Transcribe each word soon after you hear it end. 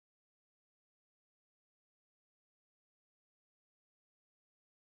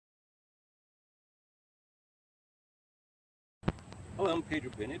Hello, I'm Pedro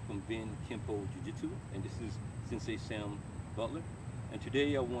Bennett from Venn, Kempo Jujitsu, and this is Sensei Sam Butler. And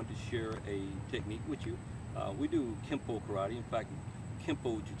today I want to share a technique with you. We do Kempo karate, in fact,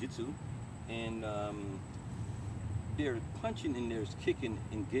 Kempo Jujitsu, and there's punching and there's kicking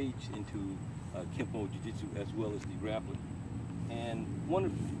engaged into Kempo Jujitsu as well as the grappling. And one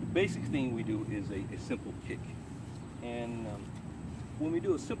of the basic things we do is a simple kick. And when we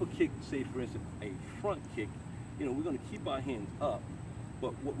do a simple kick, say for instance a front kick, you know, we're going to keep our hands up,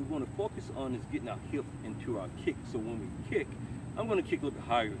 but what we want to focus on is getting our hip into our kick. So when we kick, I'm going to kick a little bit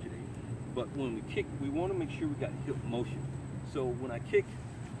higher today, but when we kick, we want to make sure we got hip motion. So when I kick,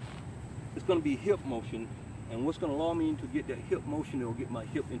 it's going to be hip motion, and what's going to allow me to get that hip motion or get my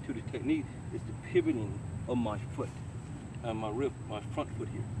hip into the technique is the pivoting of my foot, my front foot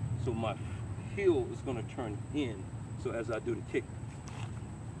here. So my heel is going to turn in, so as I do the kick.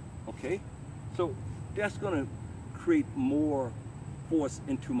 Okay, so that's going to create more force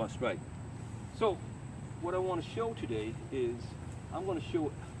into my strike. So what I want to show today is I'm going to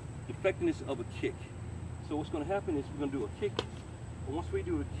show the effectiveness of a kick. So what's going to happen is we're going to do a kick, and once we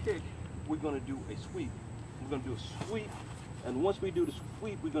do a kick, we're going to do a sweep. We're going to do a sweep, and once we do the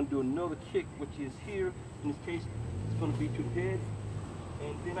sweep, we're going to do another kick, which is here. In this case, it's going to be to the head,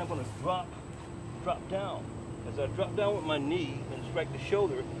 and then I'm going to drop down. As I drop down with my knee and strike the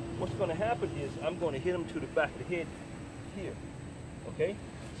shoulder, what's going to happen is I'm going to hit him to the back of the head here. Okay?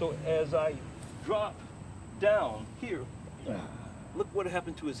 So as I drop down here, look what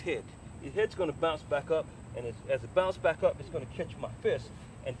happened to his head. His head's going to bounce back up, and as it bounces back up, it's going to catch my fist,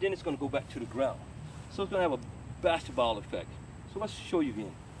 and then it's going to go back to the ground. So it's going to have a basketball effect. So let's show you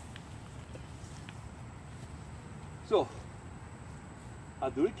again. So I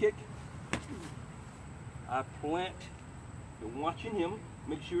do the kick. I plant. You're watching him.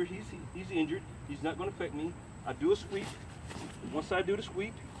 Make sure he's injured. He's not going to affect me. I do a sweep. Once I do the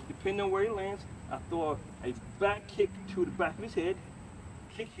sweep, depending on where he lands, I throw a back kick to the back of his head.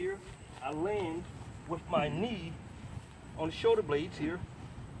 Kick here. I land with my knee on the shoulder blades here,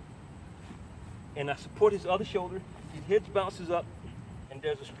 and I support his other shoulder. His head bounces up, and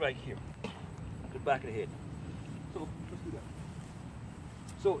there's a strike here to the back of the head. So let's do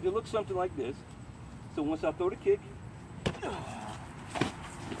that. So it looks something like this. So once I throw the kick,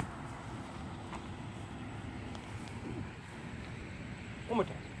 one more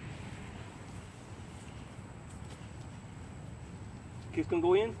time. Kick's gonna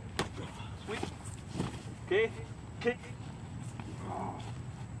go in, sweep, okay, kick.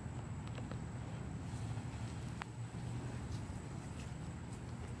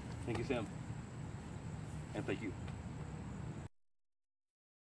 Thank you, Sam, and thank you.